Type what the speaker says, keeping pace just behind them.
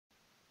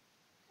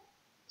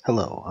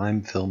Hello,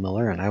 I'm Phil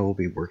Miller and I will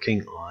be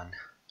working on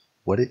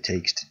what it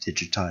takes to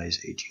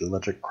digitize a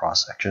geologic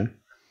cross-section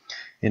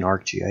in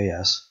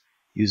ArcGIS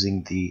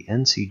using the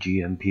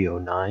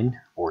NCGMP09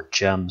 or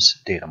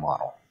GeMS data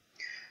model.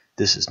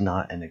 This is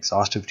not an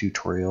exhaustive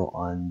tutorial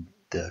on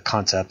the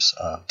concepts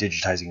of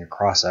digitizing a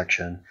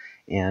cross-section,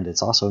 and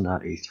it's also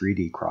not a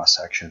 3D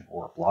cross-section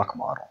or block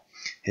model.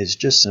 It's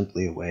just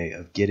simply a way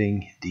of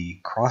getting the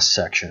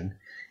cross-section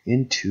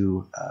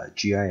into a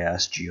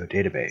GIS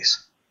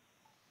geodatabase.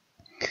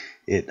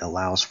 It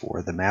allows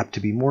for the map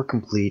to be more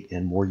complete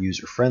and more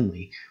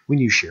user-friendly when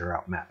you share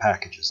out map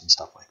packages and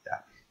stuff like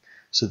that.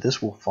 So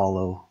this will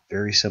follow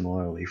very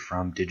similarly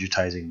from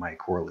digitizing my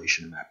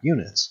correlation map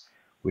units,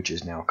 which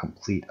is now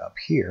complete up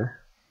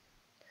here.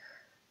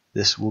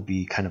 This will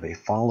be kind of a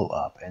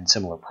follow-up and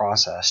similar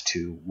process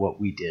to what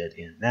we did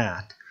in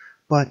that,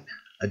 but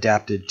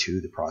adapted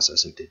to the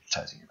process of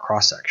digitizing a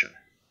cross-section.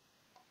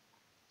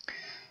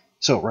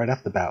 So right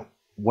off the bat,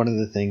 one of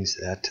the things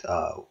that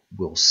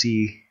we'll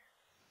see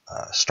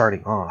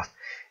starting off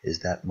is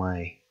that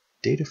my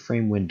data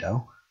frame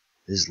window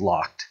is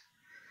locked,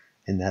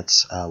 and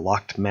that's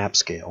locked map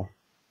scale,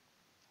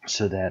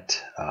 so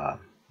that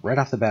right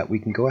off the bat we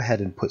can go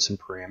ahead and put some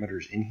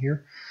parameters in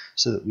here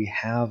so that we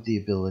have the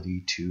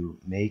ability to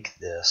make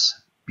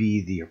this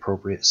be the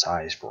appropriate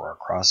size for our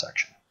cross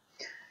section.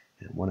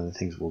 And one of the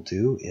things we'll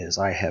do is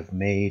I have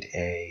made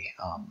a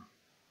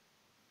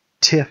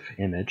TIFF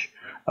image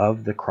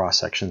of the cross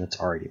section that's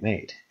already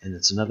made, and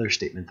it's another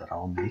statement that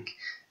I'll make,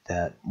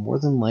 that more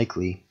than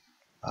likely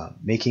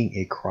making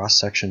a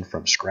cross-section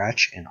from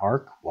scratch in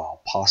ARC,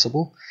 while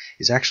possible,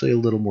 is actually a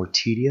little more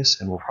tedious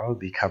and will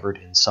probably be covered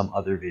in some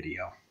other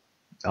video.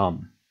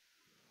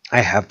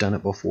 I have done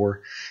it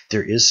before.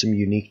 There is some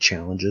unique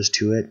challenges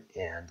to it,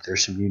 and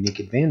there's some unique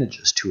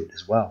advantages to it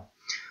as well.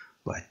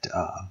 But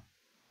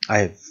I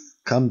have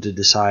come to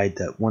decide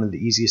that one of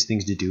the easiest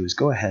things to do is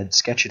go ahead,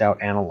 sketch it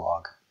out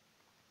analog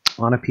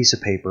on a piece of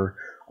paper,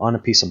 on a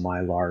piece of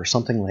Mylar, or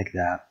something like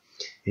that.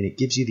 And it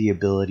gives you the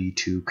ability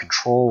to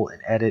control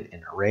and edit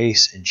and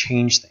erase and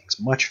change things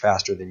much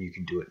faster than you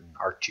can do it in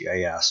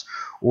ArcGIS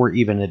or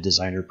even a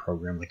designer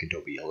program like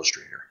Adobe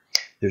Illustrator.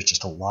 There's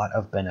just a lot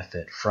of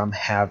benefit from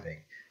having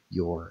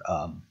your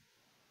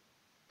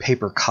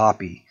paper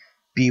copy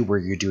be where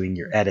you're doing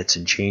your edits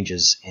and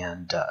changes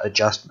and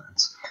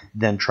adjustments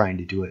than trying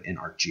to do it in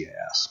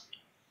ArcGIS.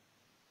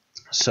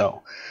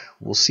 So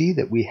we'll see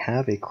that we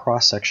have a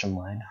cross-section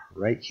line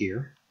right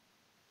here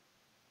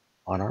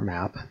on our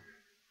map.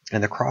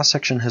 And the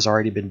cross-section has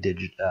already been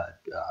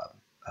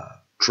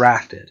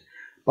drafted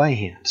by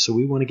hand. So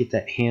we want to get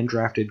that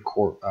hand-drafted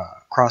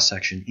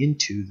cross-section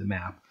into the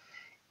map.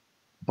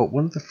 But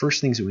one of the first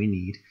things that we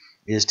need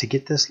is to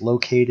get this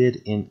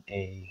located in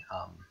a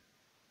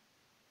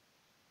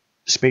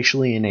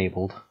spatially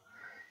enabled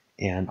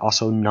and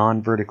also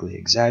non-vertically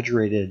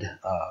exaggerated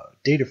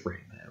data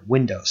frame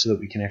window so that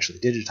we can actually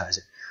digitize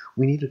it.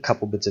 We need a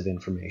couple bits of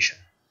information.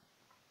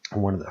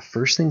 And one of the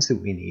first things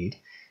that we need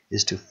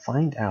is to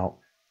find out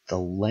the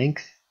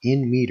length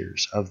in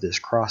meters of this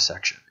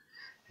cross-section.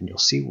 And you'll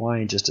see why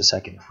in just a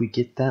second. If we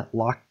get that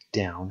locked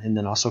down and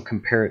then also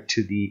compare it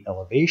to the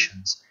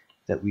elevations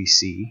that we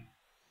see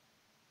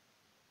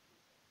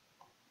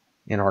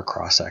in our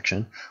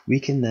cross-section, we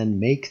can then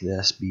make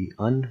this be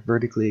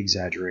unvertically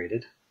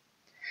exaggerated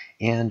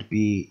and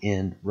be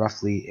in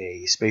roughly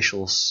a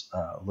spatial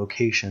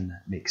location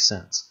that makes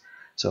sense.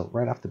 So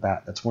right off the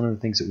bat, that's one of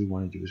the things that we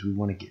want to do is we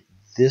want to get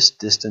this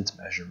distance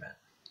measurement,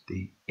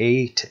 the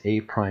A to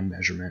A prime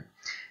measurement,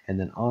 and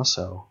then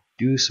also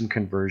do some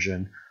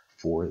conversion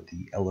for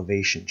the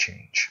elevation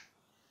change.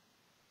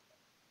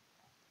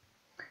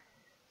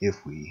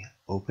 If we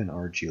open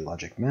our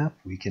geologic map,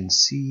 we can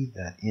see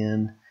that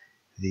in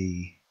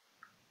the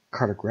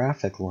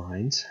cartographic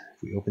lines,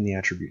 if we open the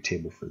attribute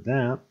table for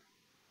that,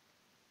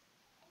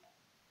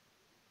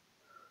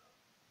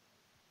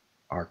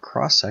 our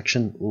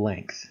cross-section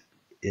length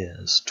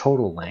is,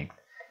 total length,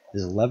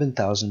 is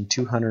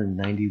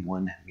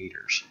 11,291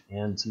 meters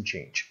and some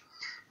change.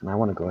 And I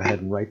want to go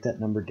ahead and write that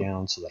number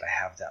down so that I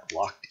have that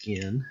locked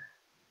in.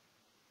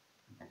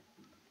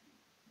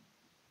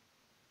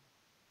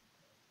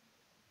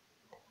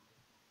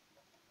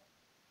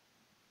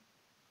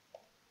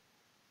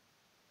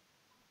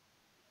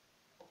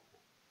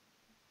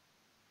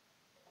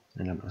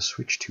 And I'm going to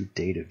switch to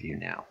data view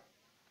now.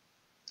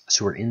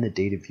 So we're in the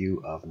data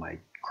view of my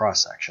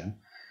cross-section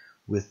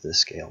with the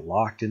scale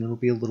locked, and it'll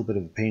be a little bit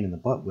of a pain in the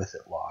butt with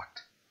it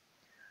locked.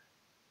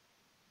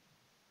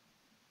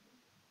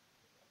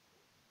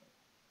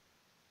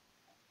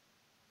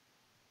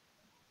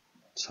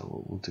 So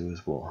what we'll do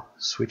is we'll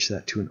switch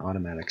that to an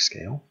automatic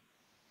scale.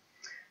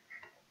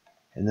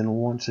 And then we'll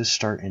want to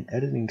start an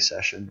editing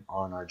session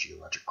on our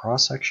geologic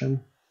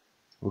cross-section.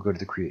 We'll go to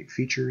the Create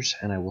Features,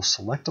 and I will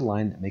select a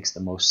line that makes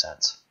the most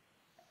sense.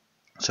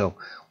 So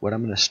what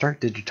I'm going to start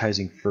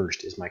digitizing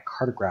first is my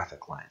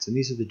cartographic lines. And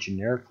these are the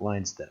generic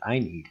lines that I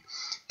need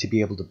to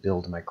be able to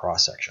build my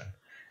cross-section.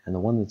 And the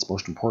one that's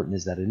most important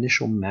is that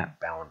initial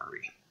map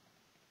boundary.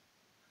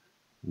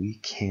 We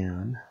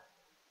can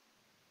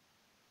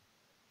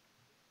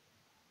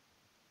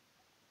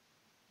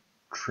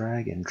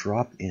drag and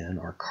drop in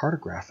our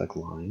cartographic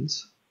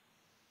lines.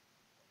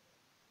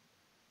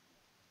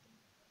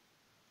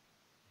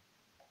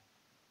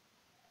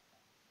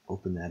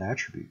 Open that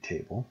attribute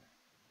table.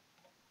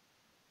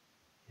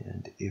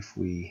 And if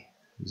we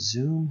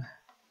zoom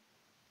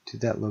to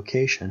that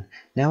location,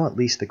 now at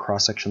least the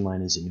cross-section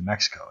line is in New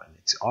Mexico, and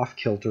it's off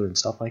kilter and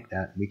stuff like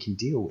that, and we can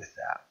deal with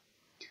that.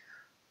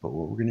 But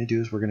what we're going to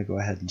do is we're going to go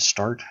ahead and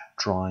start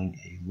drawing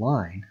a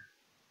line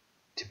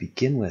to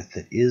begin with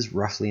that is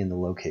roughly in the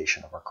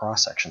location of our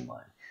cross-section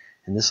line.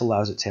 And this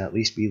allows it to at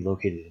least be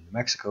located in New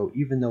Mexico,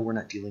 even though we're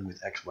not dealing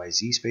with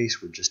XYZ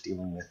space, we're just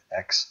dealing with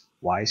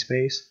XY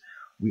space.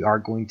 We are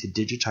going to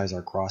digitize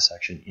our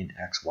cross-section in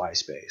XY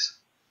space.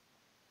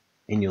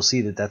 And you'll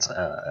see that that's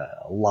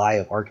a lie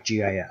of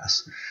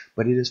ArcGIS,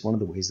 but it is one of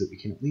the ways that we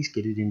can at least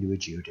get it into a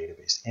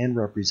geodatabase and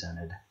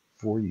represented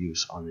for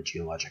use on the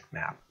geologic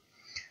map.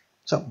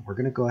 So we're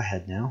going to go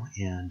ahead now,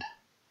 and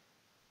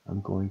I'm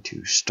going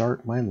to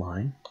start my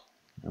line.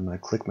 I'm going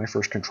to click my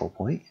first control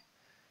point.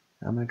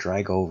 I'm going to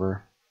drag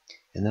over,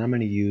 and then I'm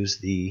going to use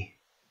the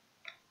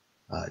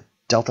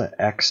delta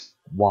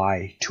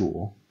XY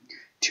tool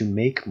to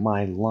make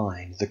my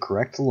line the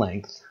correct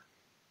length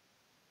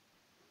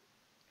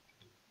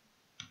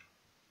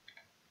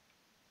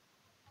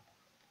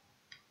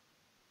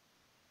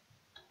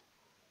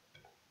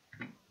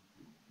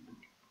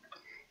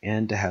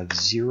and to have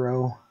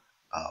 0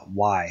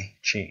 Y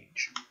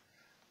change.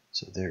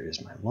 So there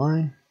is my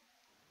line.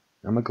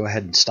 I'm going to go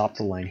ahead and stop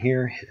the line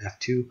here, hit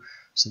F2,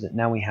 so that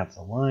now we have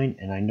the line,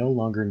 and I no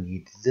longer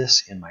need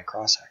this in my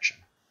cross-section.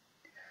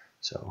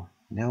 So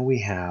now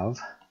we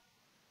have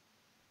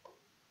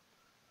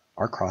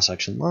our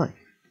cross-section line.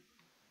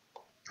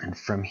 And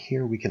from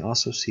here we can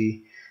also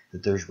see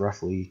that there's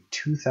roughly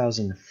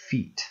 2,000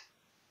 feet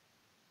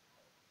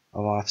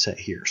of offset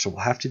here. So we'll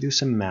have to do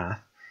some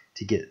math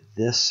to get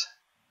this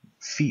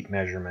feet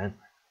measurement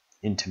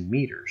into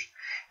meters.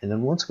 And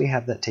then once we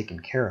have that taken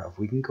care of,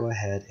 we can go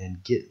ahead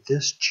and get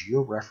this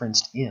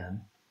geo-referenced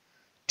in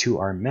to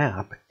our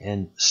map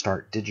and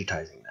start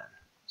digitizing that.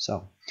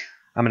 So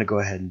I'm going to go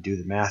ahead and do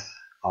the math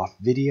off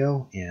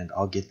video, and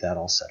I'll get that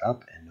all set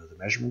up and know the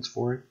measurements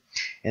for it.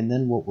 And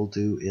then what we'll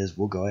do is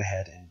we'll go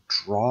ahead and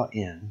draw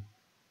in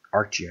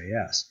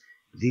ArcGIS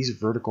these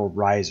vertical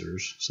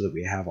risers so that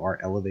we have our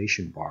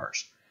elevation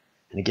bars.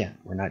 And again,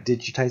 we're not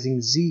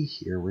digitizing Z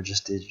here, we're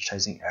just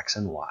digitizing X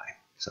and Y.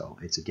 So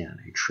it's again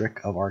a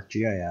trick of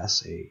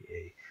ArcGIS,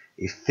 a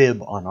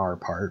fib on our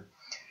part,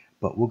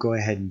 but we'll go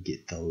ahead and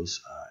get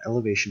those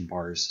elevation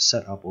bars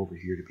set up over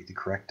here to be the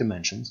correct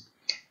dimensions.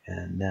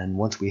 And then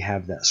once we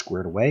have that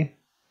squared away,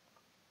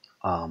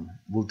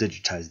 we'll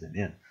digitize them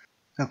in.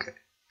 Okay,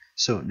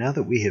 so now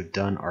that we have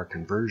done our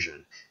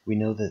conversion, we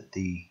know that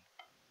the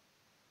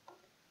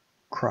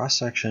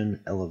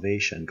cross-section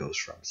elevation goes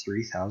from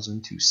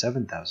 3,000 to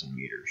 7,000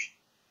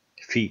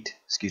 feet,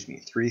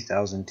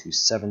 3,000 to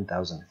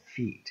 7,000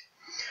 feet,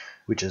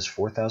 which is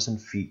 4,000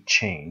 feet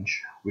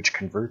change, which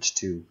converts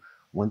to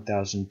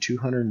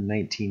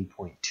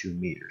 1,219.2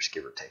 meters,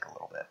 give or take a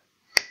little bit.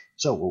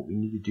 So what we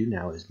need to do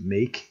now is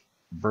make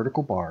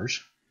vertical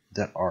bars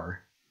that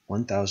are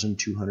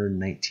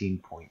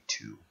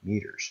 1,219.2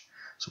 meters.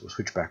 So we'll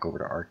switch back over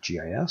to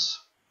ArcGIS.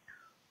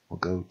 We'll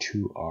go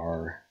to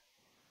our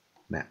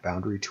map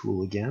boundary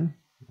tool again.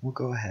 We'll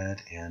go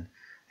ahead and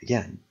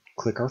again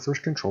click our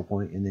first control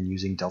point, and then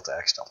using delta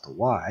X, delta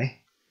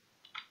Y,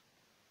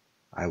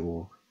 I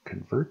will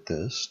convert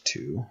this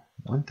to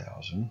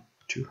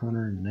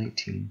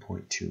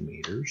 1,219.2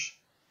 meters.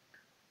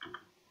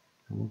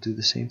 And we'll do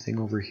the same thing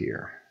over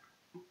here.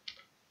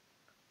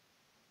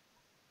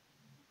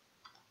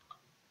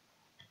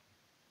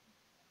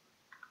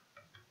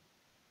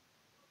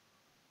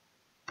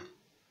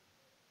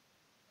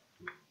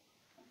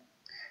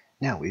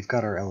 Now we've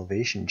got our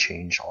elevation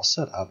change all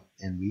set up,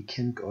 and we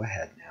can go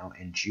ahead now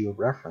and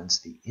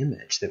georeference the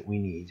image that we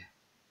need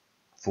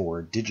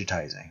for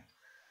digitizing.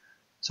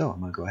 So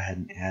I'm going to go ahead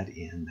and add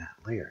in that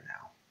layer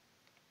now.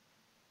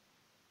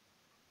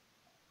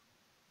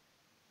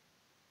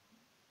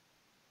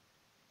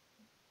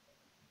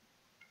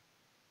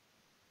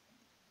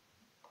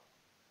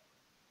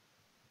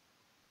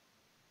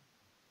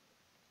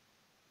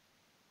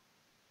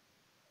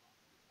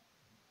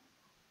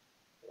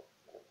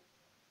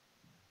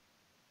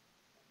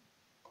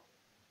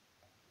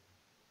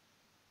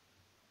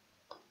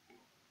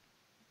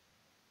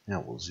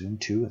 Now we'll zoom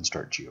to and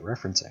start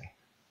georeferencing.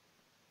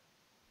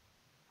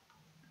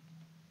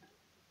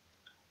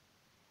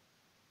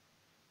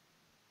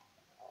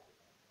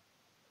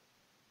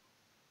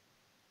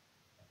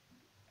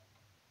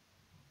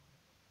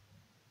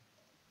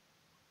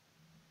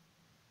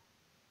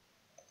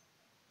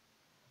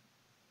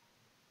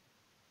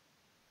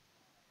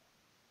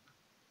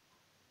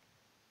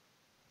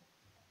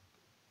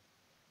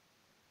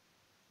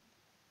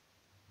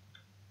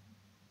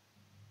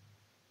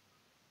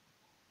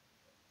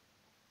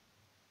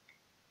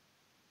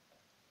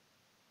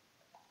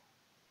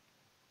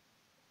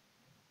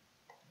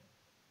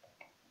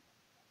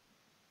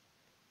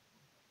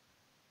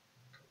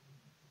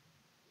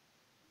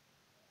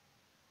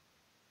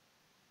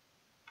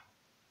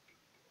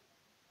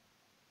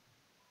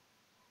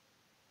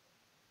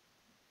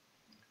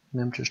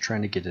 And I'm just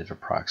trying to get it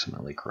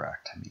approximately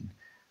correct. I mean,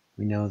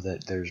 we know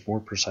that there's more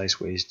precise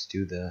ways to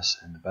do this,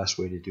 and the best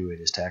way to do it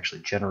is to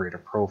actually generate a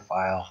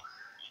profile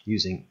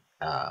using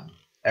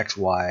X,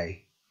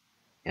 Y,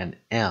 and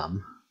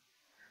M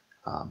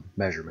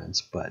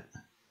measurements, but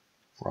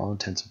for all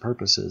intents and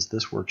purposes,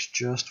 this works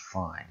just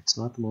fine. It's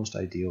not the most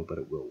ideal, but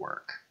it will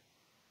work.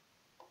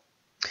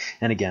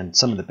 And again,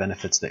 some of the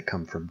benefits that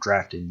come from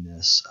drafting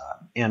this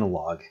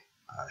analog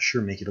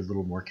sure make it a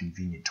little more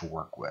convenient to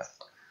work with.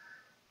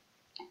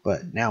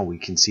 But now we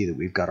can see that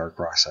we've got our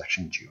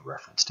cross-section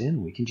georeferenced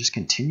in. We can just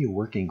continue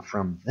working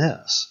from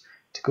this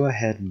to go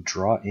ahead and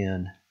draw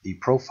in the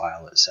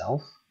profile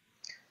itself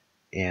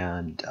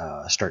and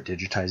start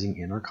digitizing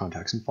in our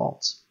contacts and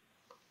faults.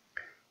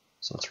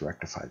 So let's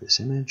rectify this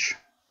image.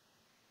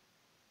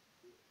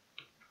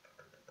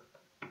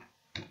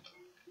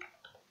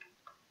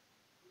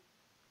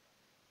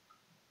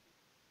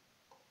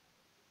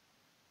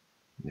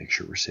 Make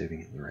sure we're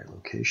saving it in the right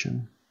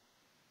location.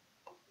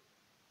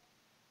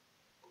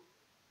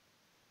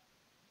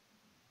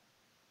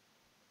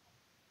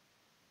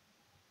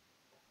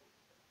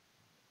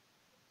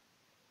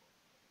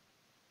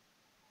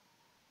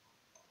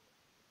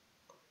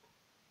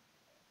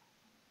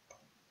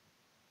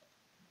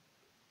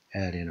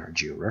 Add in our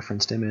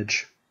georeferenced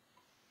image.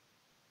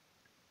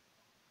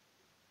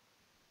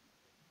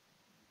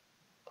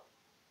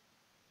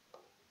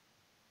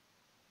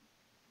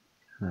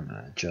 And I'm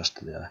going to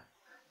adjust the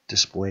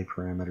display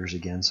parameters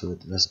again so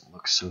that it doesn't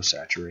look so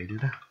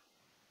saturated.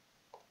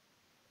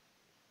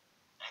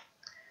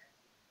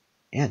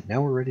 And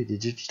now we're ready to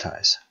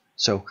digitize.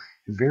 So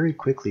very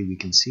quickly we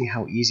can see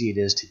how easy it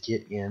is to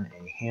get in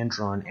a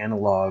hand-drawn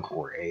analog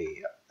or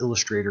a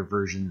Illustrator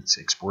version that's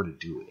exported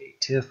to a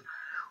TIFF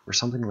or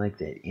something like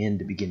that in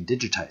to begin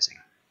digitizing.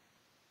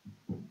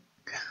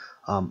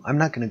 I'm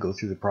not going to go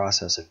through the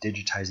process of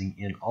digitizing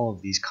in all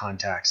of these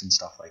contacts and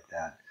stuff like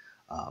that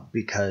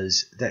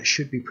because that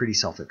should be pretty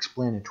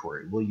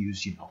self-explanatory. We'll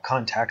use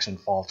contacts and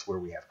faults where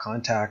we have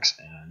contacts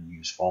and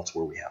use faults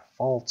where we have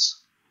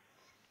faults.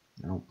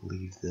 I don't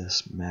believe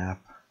this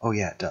map. Oh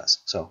yeah, it does.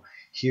 So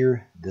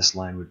here this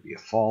line would be a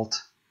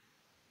fault.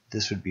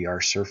 This would be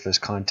our surface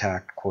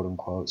contact, quote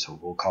unquote, so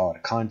we'll call it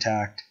a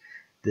contact.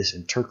 This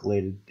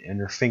intercalated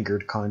inner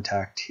fingered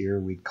contact here,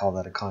 we'd call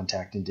that a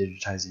contact and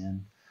digitize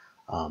in.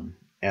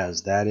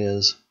 As that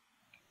is,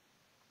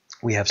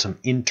 we have some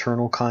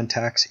internal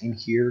contacts in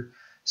here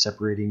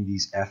separating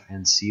these F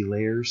and C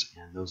layers,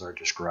 and those are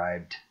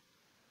described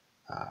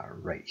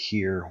right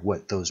here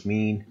what those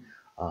mean.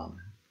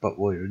 But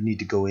we'll need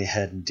to go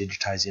ahead and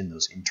digitize in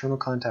those internal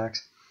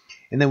contacts,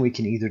 and then we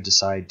can either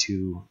decide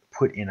to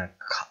put in a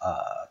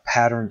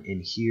pattern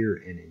in here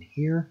and in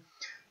here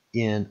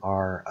in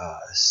our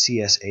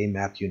CSA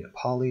map unit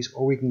polys,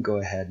 or we can go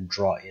ahead and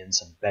draw in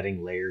some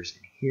bedding layers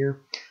in here.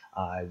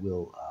 I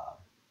will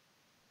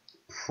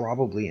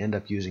probably end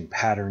up using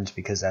patterns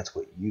because that's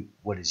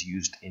what is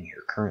used in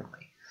here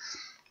currently.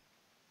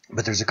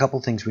 But there's a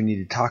couple things we need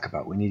to talk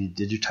about. We need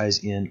to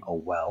digitize in a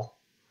well,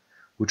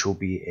 which will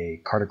be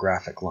a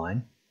cartographic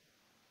line.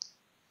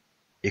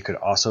 It could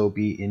also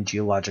be in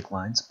geologic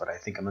lines, but I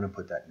think I'm going to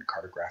put that in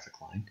cartographic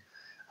line.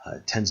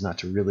 It tends not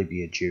to really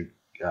be a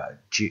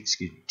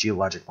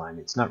geologic line.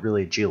 It's not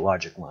really a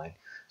geologic line,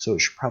 so it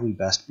should probably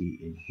best be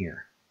in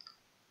here.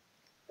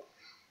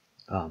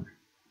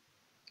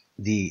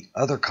 The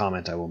other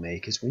comment I will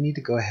make is we need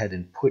to go ahead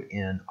and put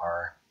in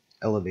our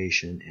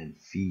elevation and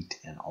feet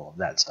and all of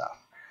that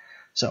stuff.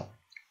 So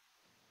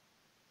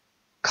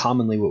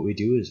commonly what we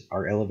do is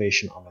our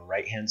elevation on the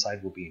right hand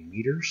side will be in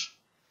meters,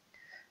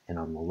 and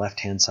on the left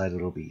hand side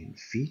it'll be in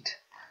feet.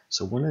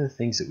 So one of the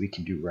things that we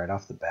can do right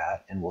off the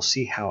bat, and we'll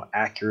see how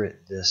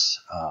accurate this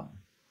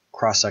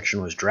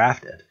cross-section was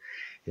drafted,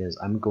 is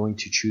I'm going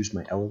to choose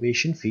my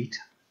elevation feet.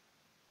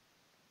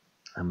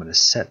 I'm going to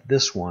set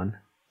this one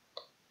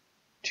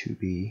to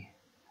be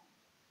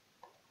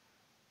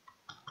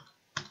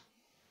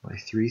my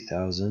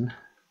 3,000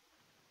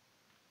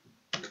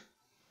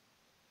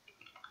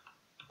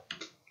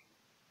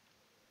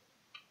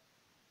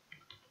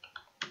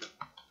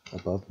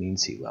 above mean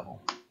sea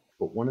level.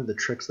 But one of the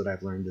tricks that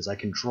I've learned is I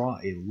can draw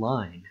a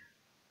line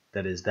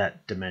that is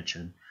that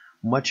dimension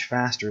much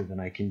faster than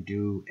I can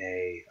do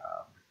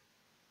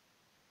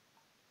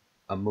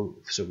a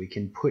move. So we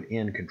can put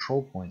in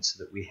control points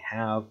so that we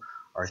have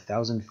our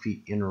 1,000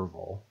 feet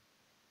interval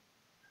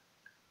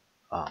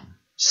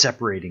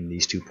separating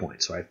these 2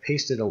 points. So I've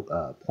pasted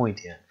a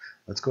point in.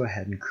 Let's go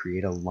ahead and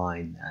create a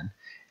line then.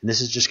 And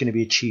this is just going to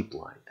be a cheat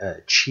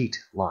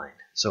line.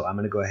 So I'm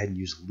going to go ahead and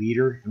use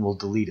leader, and we'll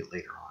delete it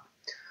later on.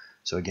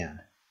 So again,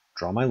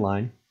 draw my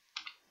line,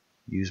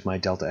 use my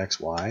delta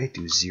XY,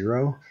 do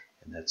 0,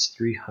 and that's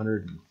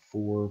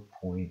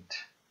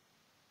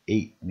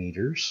 304.8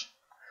 meters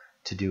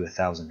to do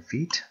 1,000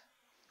 feet.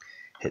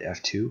 Hit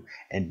F2,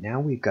 and now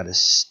we've got a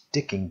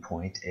sticking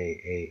point,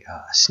 a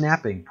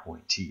snapping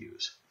point to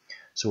use.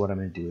 So what I'm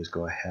going to do is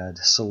go ahead,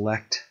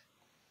 select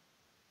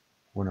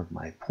one of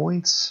my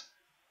points,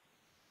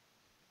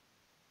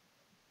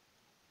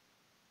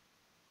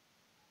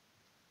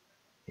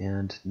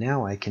 And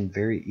now I can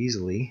very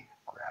easily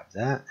grab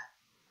that,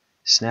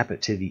 snap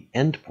it to the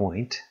end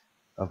point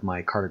of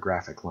my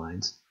cartographic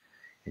lines,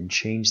 and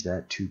change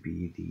that to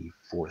be the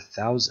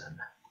 4,000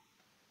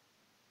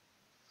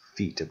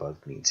 feet above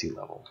mean sea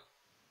level.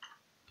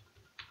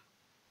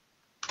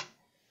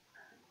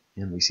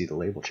 And we see the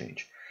label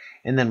change.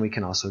 And then we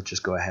can also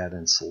just go ahead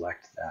and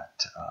select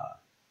that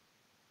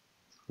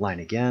line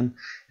again,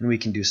 and we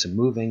can do some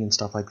moving and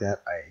stuff like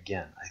that. I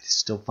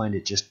still find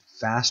it just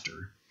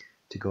faster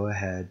to go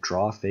ahead,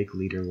 draw a fake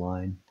leader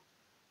line,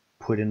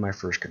 put in my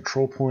first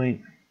control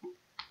point,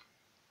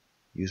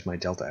 use my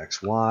delta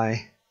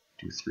XY,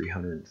 do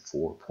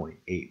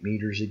 304.8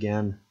 meters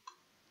again,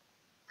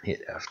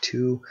 hit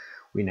F2.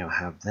 We now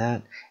have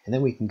that, and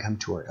then we can come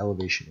to our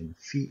elevation in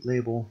feet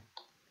label,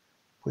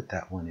 put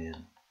that one in,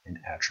 and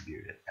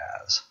attribute it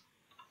as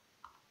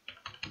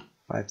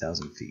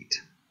 5,000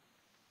 feet.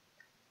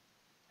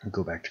 And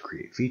go back to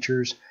create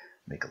features,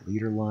 make a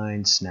leader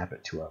line, snap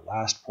it to our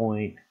last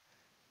point,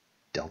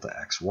 delta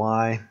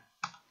XY,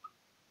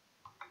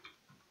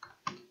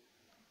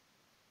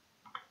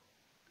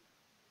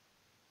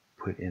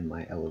 put in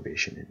my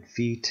elevation in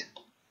feet,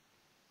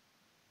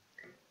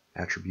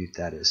 attribute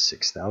that as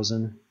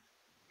 6,000,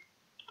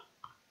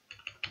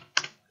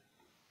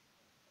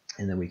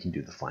 and then we can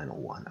do the final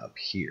one up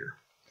here.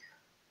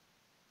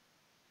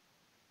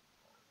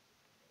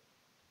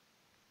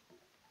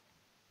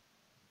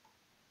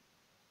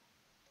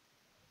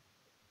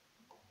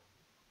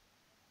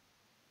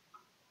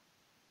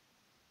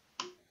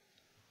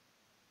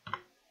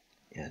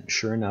 And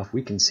sure enough,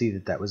 we can see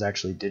that that was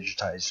actually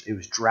digitized. It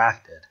was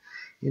drafted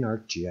in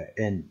ArcGIS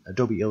and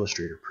Adobe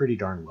Illustrator pretty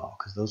darn well,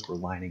 because those were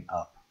lining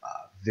up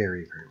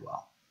very, very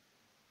well.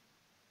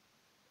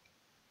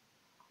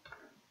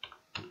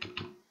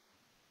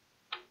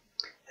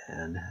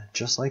 And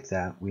just like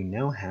that, we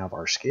now have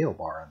our scale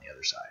bar on the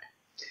other side.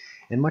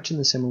 And much in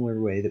the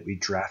similar way that we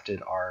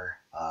drafted our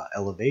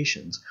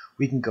elevations,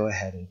 we can go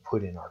ahead and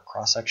put in our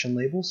cross-section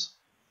labels.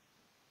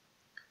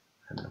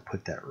 I'm going to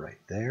put that right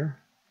there.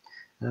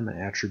 And I'm going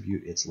to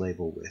attribute its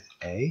label with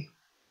A.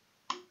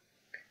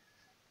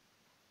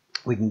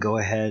 We can go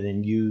ahead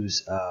and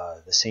use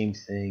the same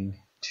thing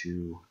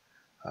to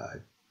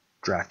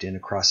draft in a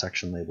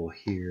cross-section label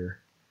here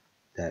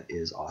that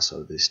is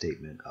also the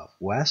statement of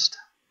west.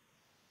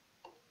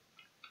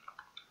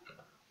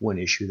 One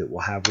issue that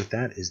we'll have with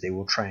that is they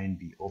will try and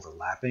be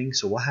overlapping,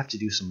 so we'll have to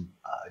do some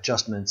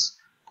adjustments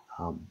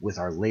with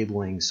our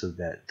labeling so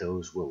that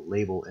those will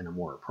label in a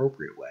more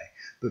appropriate way.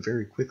 But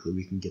very quickly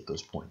we can get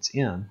those points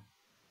in,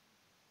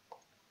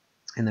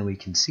 and then we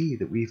can see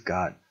that we've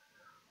got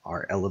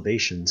our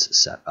elevations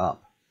set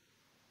up.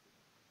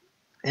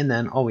 And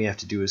then all we have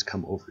to do is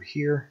come over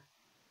here,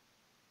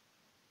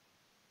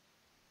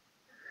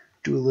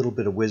 do a little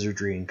bit of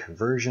wizardry and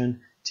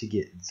conversion to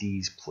get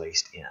these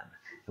placed in.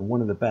 And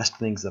one of the best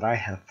things that I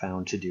have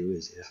found to do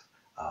is if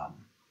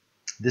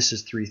this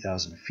is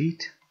 3,000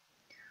 feet,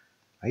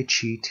 I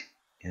cheat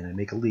and I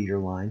make a leader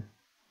line.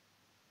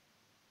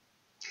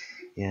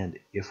 And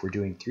if we're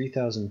doing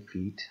 3,000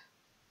 feet,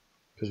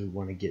 because we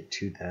want to get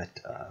to that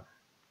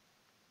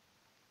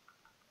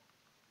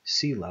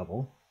sea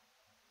level,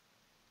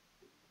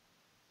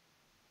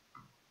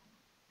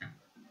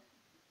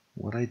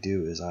 what I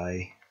do is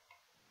I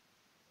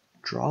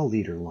draw a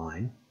leader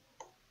line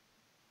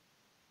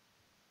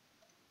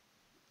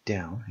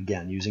down,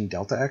 again using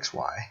delta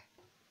XY,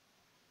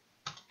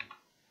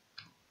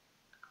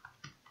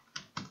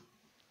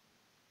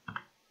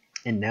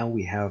 and now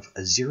we have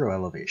a 0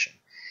 elevation,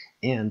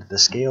 and the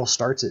scale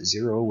starts at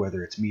 0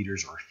 whether it's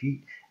meters or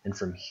feet, and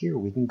from here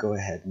we can go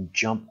ahead and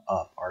jump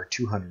up our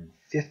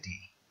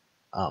 250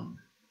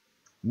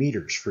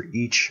 meters for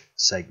each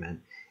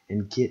segment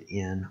and get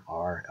in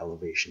our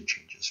elevation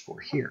changes for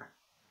here.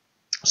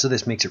 So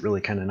this makes it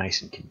really kind of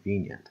nice and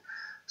convenient.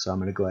 So I'm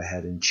going to go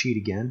ahead and cheat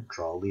again,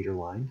 draw a leader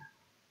line,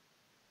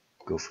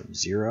 go from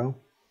 0,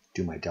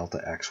 do my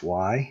delta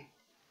XY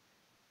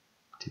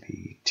to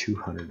be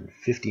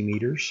 250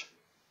 meters.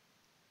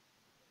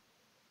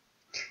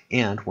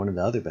 And one of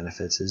the other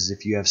benefits is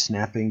if you have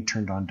snapping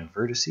turned on to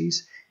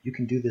vertices, you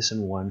can do this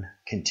in one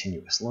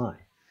continuous line.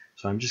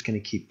 So I'm just going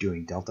to keep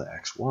doing delta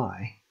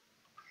XY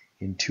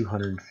in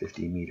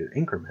 250 meter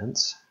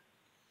increments.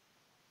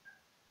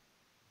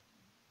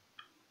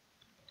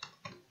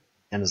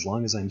 And as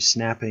long as I'm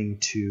snapping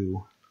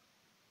to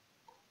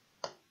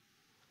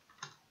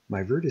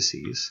my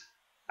vertices,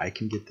 I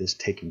can get this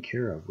taken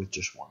care of with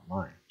just one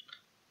line.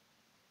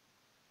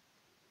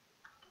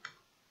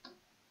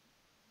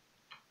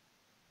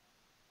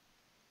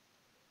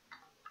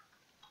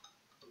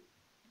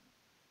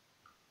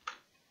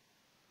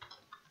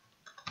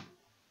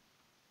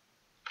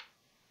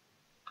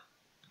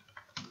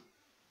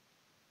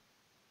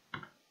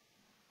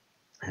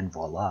 And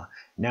voila.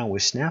 Now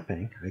with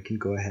snapping, I can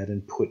go ahead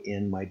and put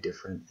in my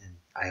different, and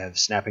I have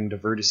snapping to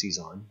vertices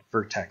on,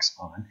 vertex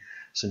on.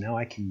 So now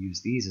I can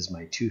use these as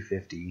my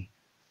 250,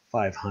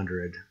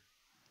 500,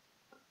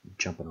 I'm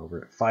jumping over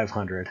it,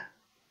 500,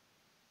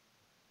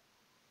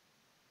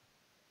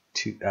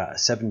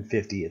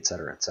 750,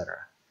 etc., etc.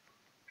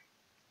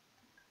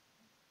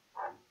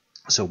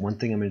 So one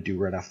thing I'm going to do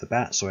right off the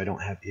bat, so I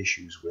don't have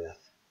issues with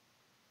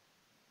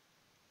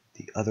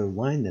the other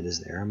line that is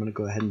there, I'm going to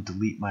go ahead and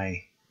delete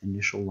my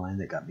initial line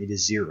that got me to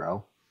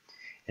 0.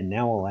 And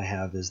now all I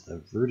have is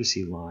the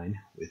vertice line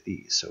with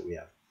these. So we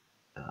have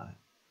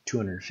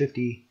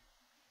 250,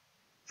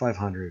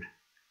 500,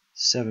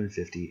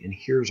 750, and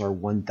here's our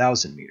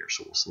 1,000 meters.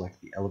 So we'll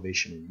select the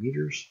elevation in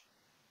meters,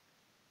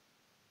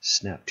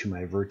 snap to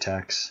my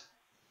vertex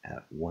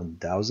at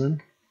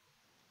 1,000,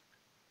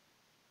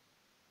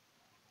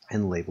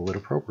 and label it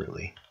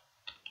appropriately.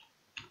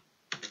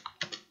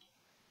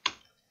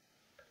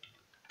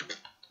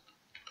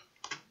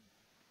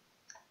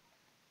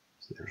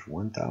 So there's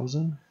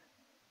 1,000.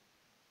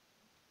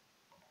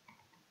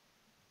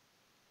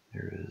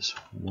 There is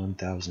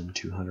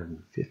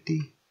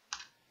 1,250.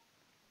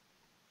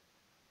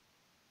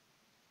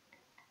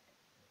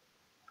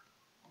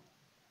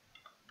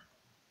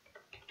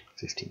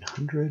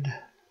 1,500.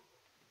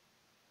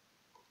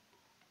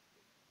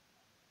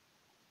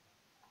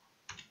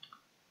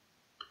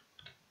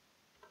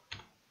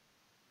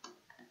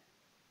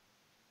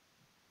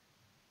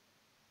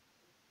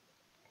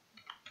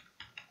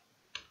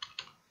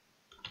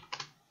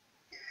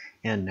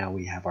 And now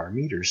we have our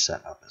meters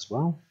set up as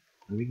well.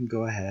 And we can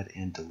go ahead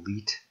and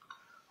delete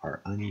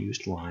our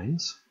unused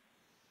lines.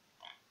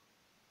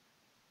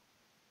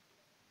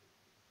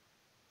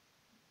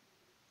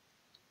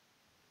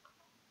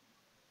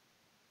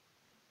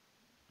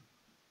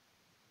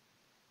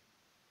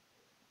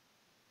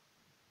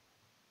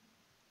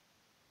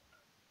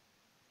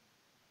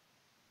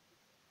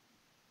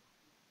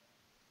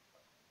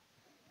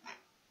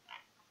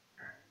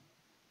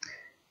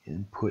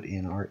 And put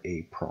in our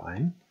A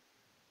prime.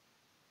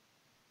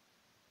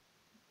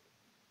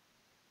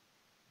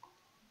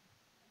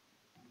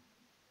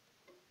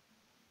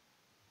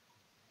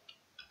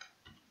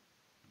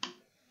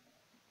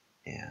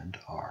 And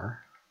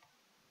our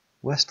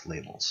west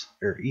labels,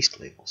 or east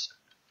labels.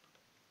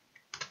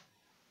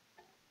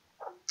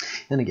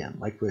 And again,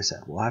 like I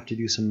said, we'll have to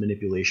do some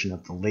manipulation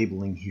of the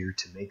labeling here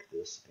to make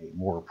this a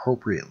more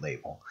appropriate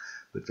label.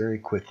 But very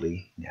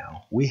quickly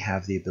now, we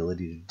have the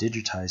ability to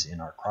digitize in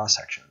our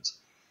cross-sections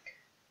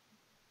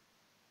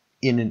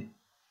in an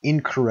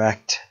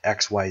incorrect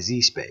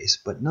XYZ space,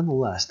 but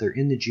nonetheless, they're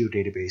in the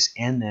geodatabase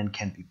and then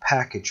can be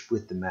packaged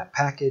with the map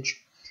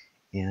package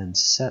and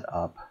set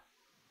up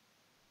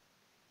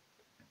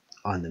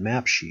on the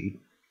map sheet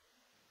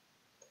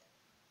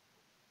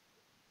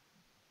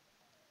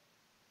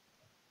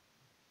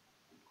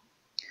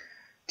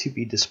to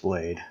be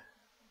displayed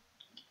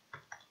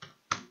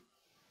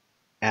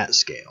at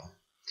scale.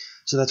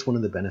 So that's one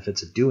of the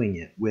benefits of doing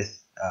it with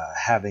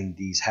having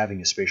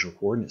a spatial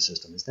coordinate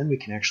system, is then we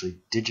can actually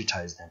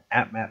digitize them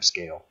at map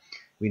scale.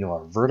 We know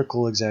our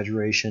vertical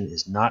exaggeration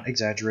is not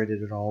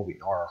exaggerated at all. We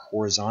know our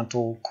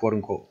horizontal, quote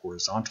unquote,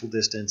 horizontal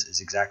distance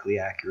is exactly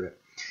accurate.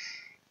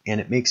 And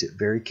it makes it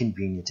very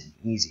convenient and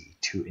easy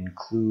to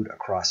include a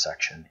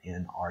cross-section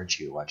in our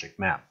geologic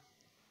map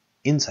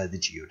inside the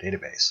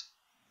geodatabase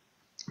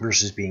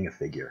versus being a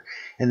figure.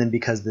 And then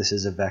because this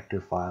is a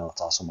vector file, it's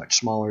also much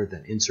smaller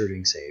than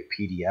inserting, say, a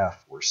PDF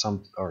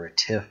or a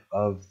TIFF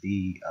of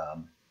the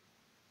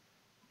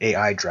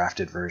AI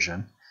drafted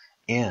version.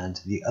 And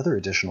the other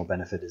additional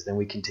benefit is then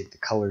we can take the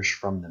colors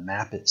from the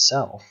map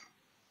itself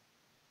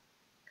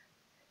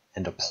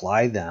and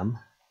apply them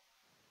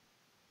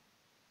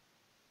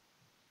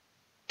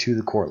to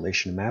the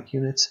correlation of map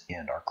units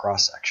and our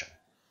cross-section.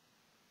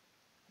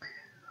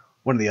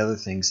 One of the other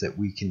things that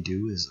we can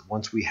do is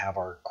once we have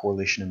our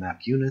correlation of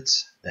map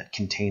units that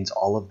contains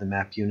all of the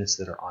map units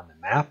that are on the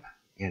map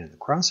and in the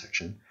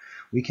cross-section,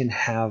 we can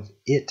have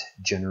it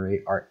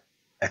generate our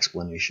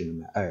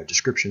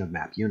description of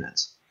map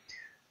units.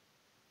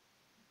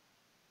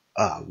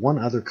 One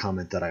other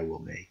comment that I will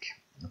make,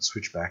 let's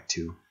switch back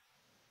to,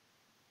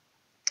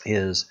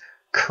 is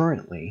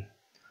currently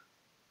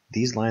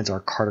these lines are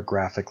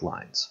cartographic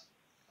lines.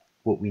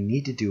 What we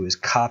need to do is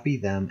copy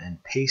them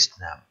and paste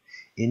them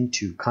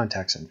into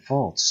contacts and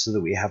faults so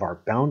that we have our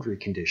boundary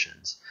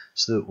conditions,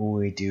 so that when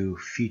we do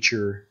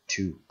feature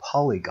to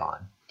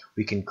polygon,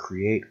 we can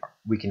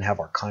have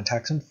our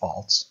contacts and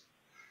faults,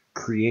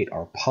 create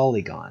our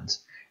polygons,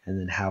 and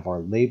then have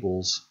our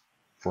labels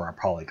for our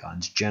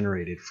polygons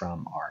generated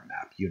from our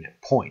map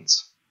unit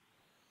points.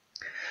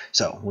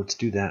 So let's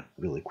do that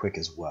really quick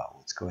as well.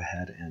 Let's go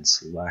ahead and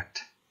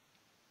select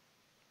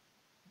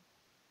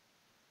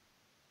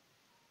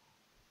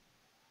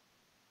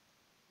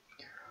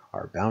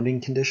our bounding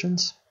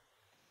conditions,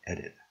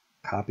 edit,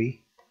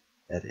 copy,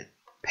 edit,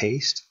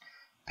 paste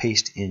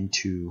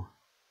into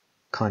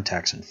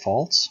contacts and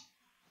faults.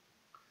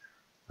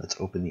 Let's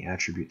open the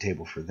attribute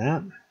table for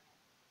that.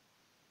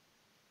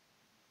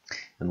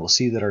 And we'll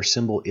see that our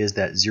symbol is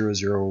that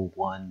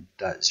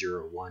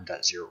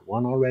 001.01.01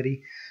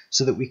 already,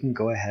 so that we can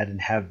go ahead and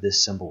have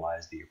this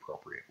symbolized the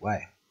appropriate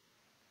way.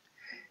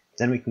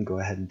 Then we can go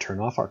ahead and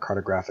turn off our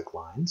cartographic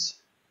lines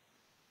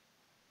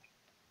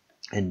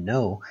and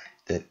know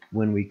that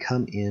when we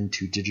come in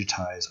to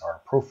digitize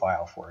our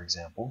profile, for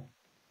example,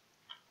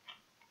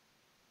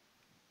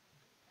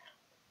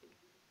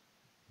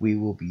 we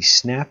will be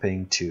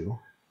snapping to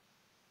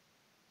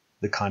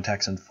the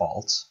contacts and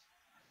faults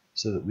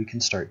so that we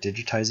can start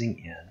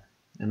digitizing in,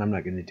 and I'm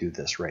not going to do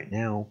this right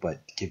now,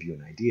 but to give you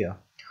an idea,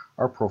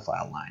 our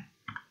profile line.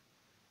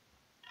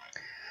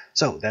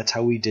 So that's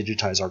how we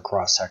digitize our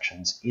cross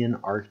sections in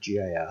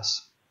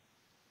ArcGIS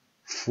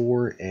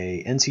for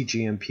a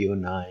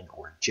NCGMP09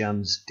 or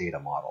GeMS data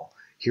model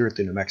here at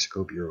the New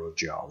Mexico Bureau of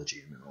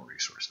Geology and Mineral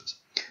Resources.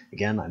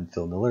 Again, I'm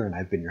Phil Miller and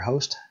I've been your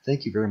host.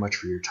 Thank you very much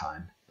for your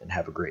time and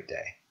have a great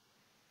day.